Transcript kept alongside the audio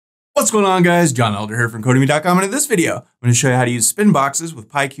What's going on, guys? John Elder here from Codemy.com, and in this video, I'm going to show you how to use Spinboxes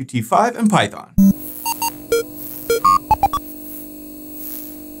with PyQt5 and Python.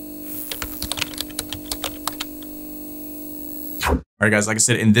 All right, guys, like I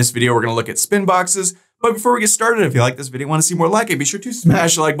said, in this video, we're going to look at Spinboxes. But before we get started, if you like this video and want to see more like it, be sure to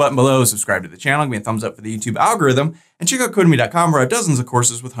smash the like button below, subscribe to the channel, give me a thumbs up for the YouTube algorithm, and check out Codemy.com, where I have dozens of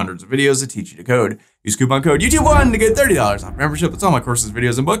courses with hundreds of videos that teach you to code. Use coupon code YouTube1 to get $30 off membership. That's all my courses,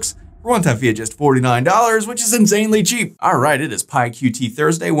 videos, and books for one-time fee at just $49, which is insanely cheap. All right, it is PyQt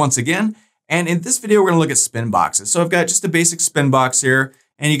Thursday once again, and in this video, we're going to look at Spinboxes. So I've got just a basic Spinbox here,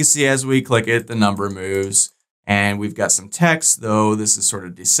 and you can see as we click it, the number moves, and we've got some text, though this is sort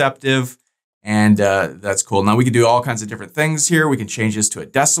of deceptive. And that's cool. Now we can do all kinds of different things here. We can change this to a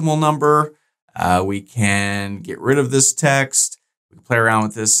decimal number. We can get rid of this text. We can play around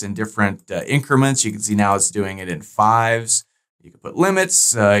with this in different increments. You can see now it's doing it in fives. You can put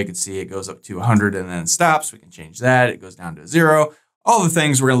limits. You can see it goes up to 100 and then stops. We can change that. It goes down to 0. All the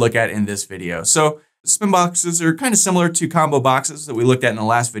things we're going to look at in this video. So Spinboxes are kind of similar to combo boxes that we looked at in the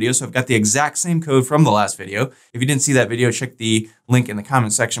last video. So I've got the exact same code from the last video. If you didn't see that video, check the link in the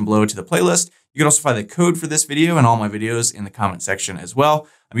comment section below to the playlist. You can also find the code for this video and all my videos in the comment section as well.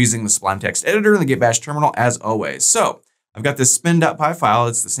 I'm using the Sublime Text Editor and the Git Bash terminal as always. So I've got this spin.py file.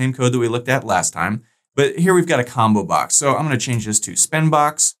 It's the same code that we looked at last time, but here we've got a combo box. So I'm going to change this to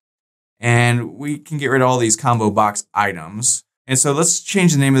Spinbox, and we can get rid of all these combo box items. And so let's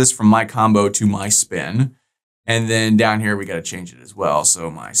change the name of this from my combo to my spin. And then down here, we got to change it as well. So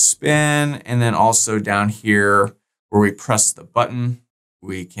my spin, and then also down here where we press the button,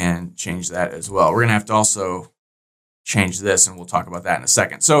 we can change that as well. We're going to have to also change this, and we'll talk about that in a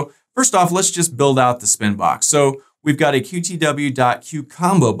second. So first off, let's just build out the Spinbox. So we've got a qtw.q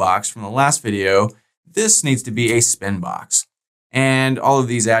combo box from the last video. This needs to be a Spinbox. And all of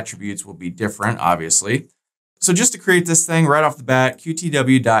these attributes will be different, obviously. So just to create this thing right off the bat,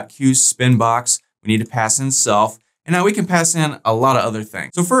 qtw.QSpinBox, we need to pass in self. And now we can pass in a lot of other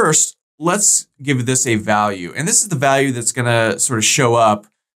things. So first, let's give this a value. And this is the value that's going to sort of show up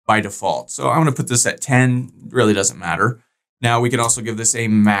by default. So I'm going to put this at 10. Really doesn't matter. Now we can also give this a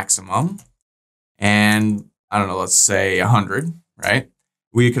maximum. And I don't know, let's say 100, right?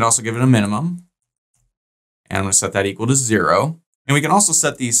 We can also give it a minimum. And I'm going to set that equal to 0. And we can also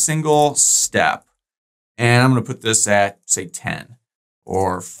set the single step. And I'm going to put this at, say, 10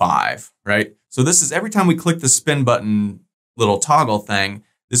 or 5, right? So this is every time we click the spin button little toggle thing,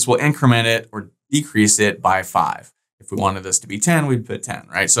 this will increment it or decrease it by 5. If we wanted this to be 10, we'd put 10,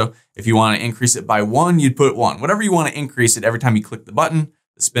 right? So if you want to increase it by 1, you'd put 1. Whatever you want to increase it every time you click the button,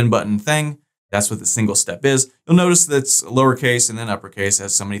 the spin button thing, that's what the single step is. You'll notice that's lowercase and then uppercase,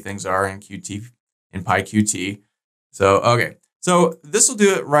 as so many things are in PyQt. So, okay. So this will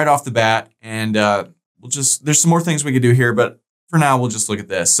do it right off the bat, and there's some more things we could do here, but for now, we'll just look at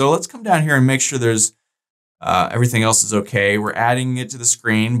this. So let's come down here and make sure there's everything else is okay. We're adding it to the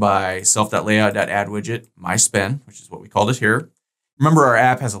screen by self.layout.addWidget, my spin, which is what we called it here. Remember, our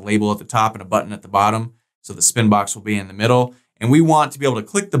app has a label at the top and a button at the bottom. So the spin box will be in the middle. And we want to be able to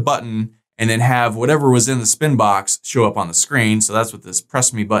click the button and then have whatever was in the spin box show up on the screen. So that's what this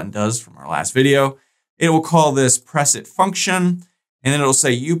press me button does from our last video. It will call this press it function. And then it'll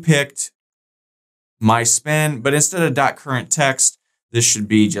say you picked my spin, but instead of .current text, this should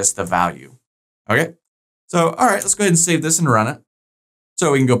be just the value. Okay, so all right, let's go ahead and save this and run it.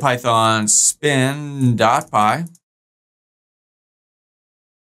 So we can go Python spin.py.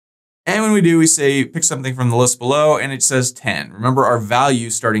 And when we do, we say pick something from the list below, and it says 10. Remember, our value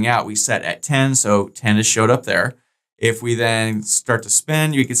starting out, we set at 10, so 10 is showed up there. If we then start to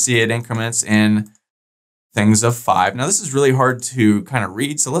spin, you can see it increments in things of 5. Now this is really hard to kind of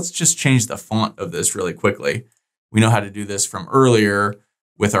read, so let's just change the font of this really quickly. We know how to do this from earlier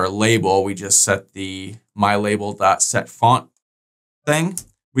with our label. We just set the mylabel.setFont thing.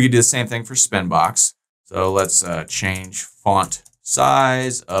 We could do the same thing for Spinbox. So let's change font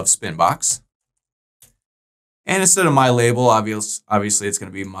size of Spinbox. And instead of my label, obviously it's going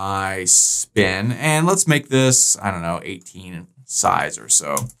to be my spin. And let's make this, I don't know, 18 in size or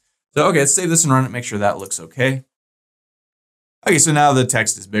so. So, okay, let's save this and run it, make sure that looks okay. Okay, so now the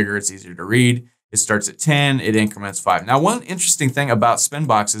text is bigger, it's easier to read. It starts at 10, it increments 5. Now, one interesting thing about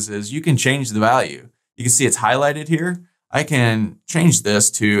Spinboxes is you can change the value. You can see it's highlighted here. I can change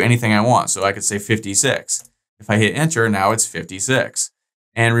this to anything I want. So I could say 56. If I hit enter, now it's 56.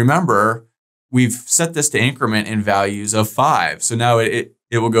 And remember, we've set this to increment in values of 5. So now it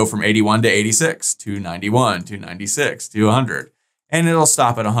will go from 81 to 86, to 91, to 96, to 100. And it'll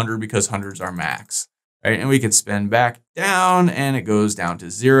stop at 100 because 100's our max. right? And we can spin back down and it goes down to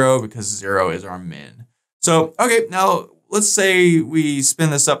 0 because 0 is our min. So, okay, now let's say we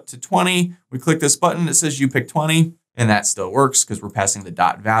spin this up to 20. We click this button, it says you pick 20, and that still works because we're passing the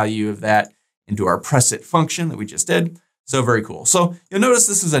dot value of that into our preset function that we just did. So very cool. So you'll notice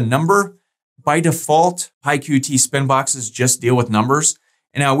this is a number. By default, PyQt5 just deal with numbers.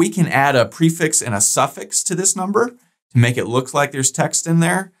 And now we can add a prefix and a suffix to this number to make it look like there's text in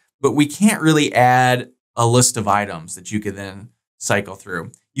there, but we can't really add a list of items that you could then cycle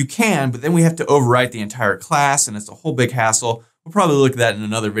through. You can, but then we have to overwrite the entire class and it's a whole big hassle. We'll probably look at that in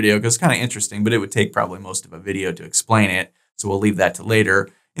another video because it's kind of interesting, but it would take probably most of a video to explain it. So we'll leave that to later.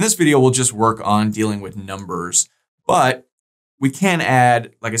 In this video, we'll just work on dealing with numbers, but we can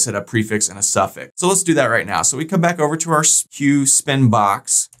add, like I said, a prefix and a suffix. So let's do that right now. So we come back over to our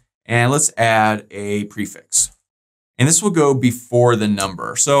QSpinBox and let's add a prefix. And this will go before the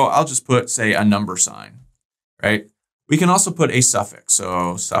number. So I'll just put, say, a number sign, right? We can also put a suffix.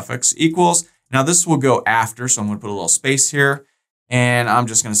 So suffix equals. Now this will go after. So I'm going to put a little space here. And I'm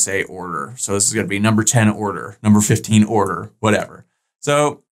just going to say order. So this is going to be number 10 order, number 15 order, whatever.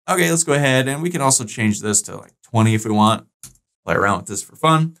 So, okay, let's go ahead. And we can also change this to like 20 if we want. Play around with this for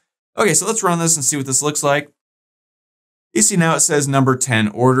fun. Okay, so let's run this and see what this looks like. You see now it says number 10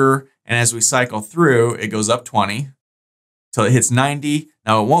 order. And as we cycle through, it goes up 20 till it hits 90.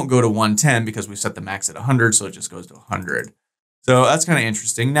 Now it won't go to 110 because we set the max at 100. So it just goes to 100. So that's kind of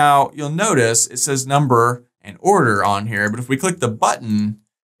interesting. Now you'll notice it says number and order on here. But if we click the button,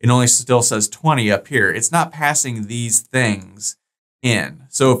 it only still says 20 up here. It's not passing these things in.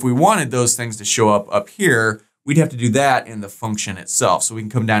 So if we wanted those things to show up here, we'd have to do that in the function itself. So we can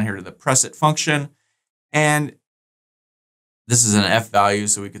come down here to the preset function, and this is an F value.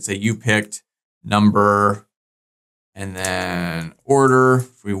 So we could say you picked number and then order.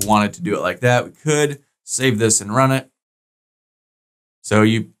 If we wanted to do it like that, we could save this and run it. So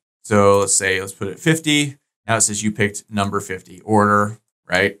let's put it 50. Now it says you picked number 50 order,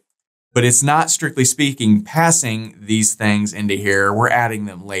 right? But it's not strictly speaking passing these things into here. We're adding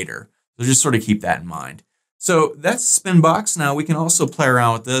them later. So just sort of keep that in mind. So that's Spinbox. Now we can also play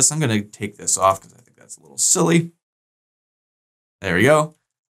around with this. I'm going to take this off because I think that's a little silly. There we go.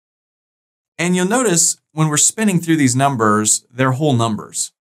 And you'll notice when we're spinning through these numbers, they're whole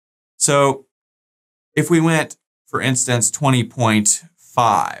numbers. So if we went, for instance,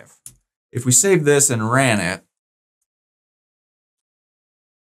 20.5, if we save this and ran it,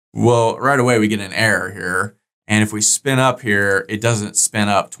 well, right away we get an error here. And if we spin up here, it doesn't spin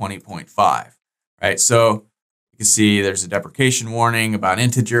up 20.5, right? So you can see there's a deprecation warning about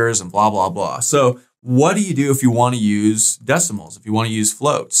integers and blah, blah, blah. So what do you do if you want to use decimals, if you want to use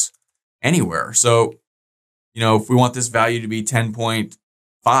floats anywhere? So, if we want this value to be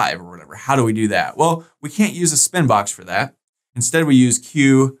 10.5 or whatever, how do we do that? Well, we can't use a Spinbox for that. Instead, we use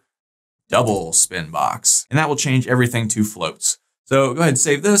QDoubleSpinBox, and that will change everything to floats. So go ahead and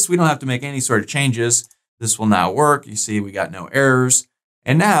save this. We don't have to make any sort of changes. This will now work. You see we got no errors.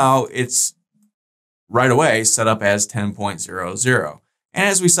 And now it's right away set up as 10.00. And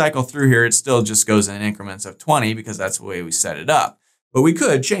as we cycle through here, it still just goes in increments of 20 because that's the way we set it up. But we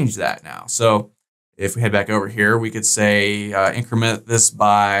could change that now. So if we head back over here, we could say increment this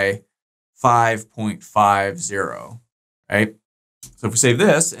by 5.50, right? So if we save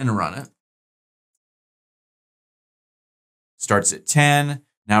this and run it, starts at 10,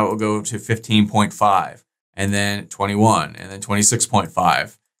 now it will go to 15.5, and then 21, and then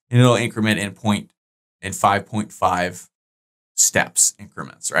 26.5, and it'll increment in 5.5 steps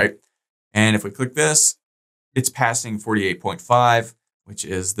increments, right? And if we click this, it's passing 48.5, which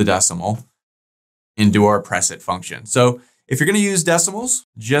is the decimal, into our preset function. So if you're going to use decimals,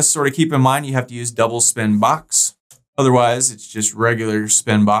 just sort of keep in mind you have to use DoubleSpinBox. Otherwise, it's just regular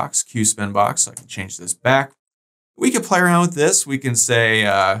Spinbox, QSpinBox. So I can change this back. We can play around with this. We can say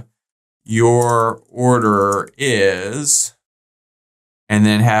your order is, and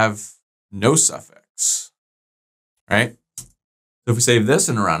then have no suffix, right? So if we save this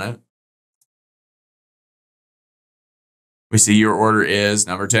and run it, we see your order is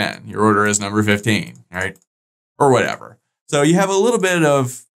number 10. Your order is number 15, right? Or whatever. So you have a little bit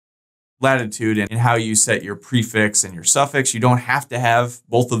of latitude in how you set your prefix and your suffix. You don't have to have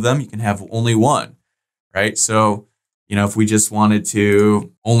both of them. You can have only one, right? So, if we just wanted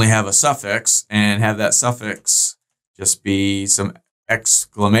to only have a suffix and have that suffix just be some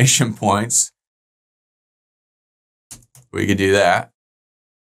exclamation points, we could do that.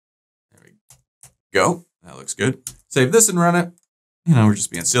 There we go. That looks good. Save this and run it. We're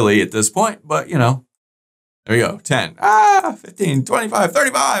just being silly at this point, but There we go, 10, 15, 25,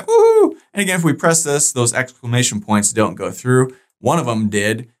 35, woohoo! And again, if we press this, those exclamation points don't go through. One of them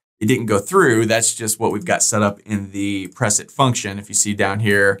did. It didn't go through. That's just what we've got set up in the press it function. If you see down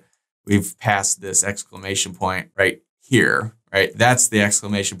here, we've passed this exclamation point right here, right? That's the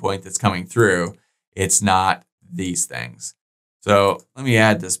exclamation point that's coming through. It's not these things. So let me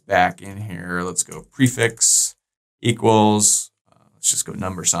add this back in here. Let's go prefix equals, let's just go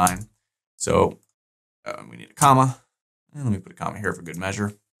number sign. So we need a comma, and let me put a comma here for good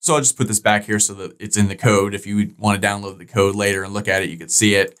measure. So I'll just put this back here so that it's in the code. If you want to download the code later and look at it, you can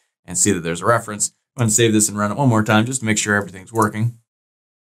see it and see that there's a reference. I'm going to save this and run it one more time just to make sure everything's working.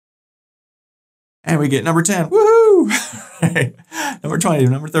 And we get number 10, woohoo! Number 20,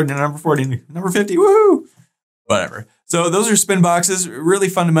 number 30, number 40, number 50, woohoo! Whatever. So those are spin boxes, really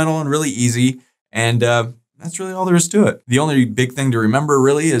fundamental and really easy. And that's really all there is to it. The only big thing to remember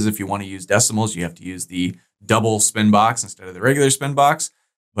really is if you want to use decimals, you have to use the double spin box instead of the regular spin box.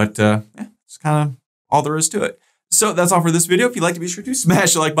 But yeah, it's kind of all there is to it. So that's all for this video. If you'd like to, be sure to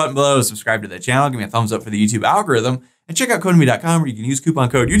smash the like button below, subscribe to the channel, give me a thumbs up for the YouTube algorithm, and check out Codemy.com where you can use coupon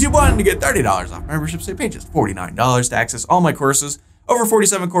code YouTube1 to get $30 off membership. So you pay just $49 to access all my courses, over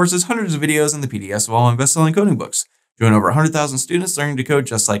 47 courses, hundreds of videos, and the PDFs of all my best-selling coding books. Join over 100,000 students learning to code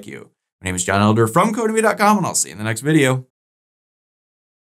just like you. My name is John Elder from Codemy.com, and I'll see you in the next video.